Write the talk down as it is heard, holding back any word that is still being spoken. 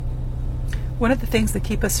One of the things that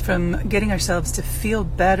keep us from getting ourselves to feel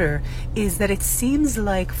better is that it seems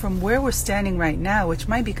like from where we're standing right now, which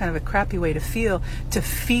might be kind of a crappy way to feel, to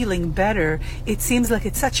feeling better, it seems like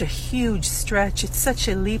it's such a huge stretch. It's such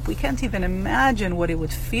a leap. We can't even imagine what it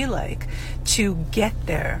would feel like to get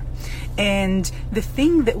there. And the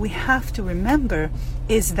thing that we have to remember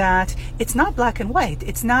is that it's not black and white.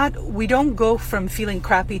 We don't go from feeling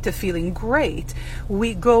crappy to feeling great.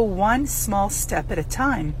 We go one small step at a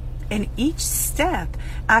time. And each step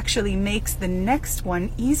actually makes the next one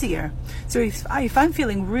easier. So if I'm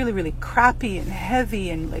feeling really, really crappy and heavy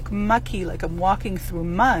and like mucky, like I'm walking through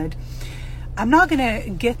mud, I'm not going to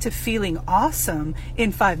get to feeling awesome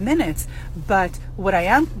in 5 minutes. But what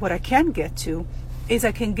I can get to is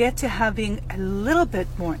I can get to having a little bit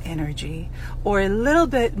more energy or a little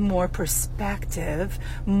bit more perspective,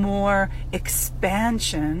 more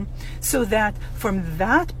expansion, so that from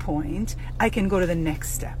that point, I can go to the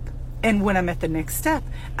next step. And when I'm at the next step,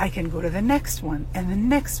 I can go to the next one and the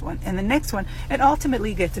next one and the next one and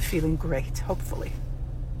ultimately get to feeling great, hopefully.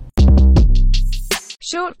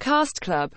 Shortcast Club.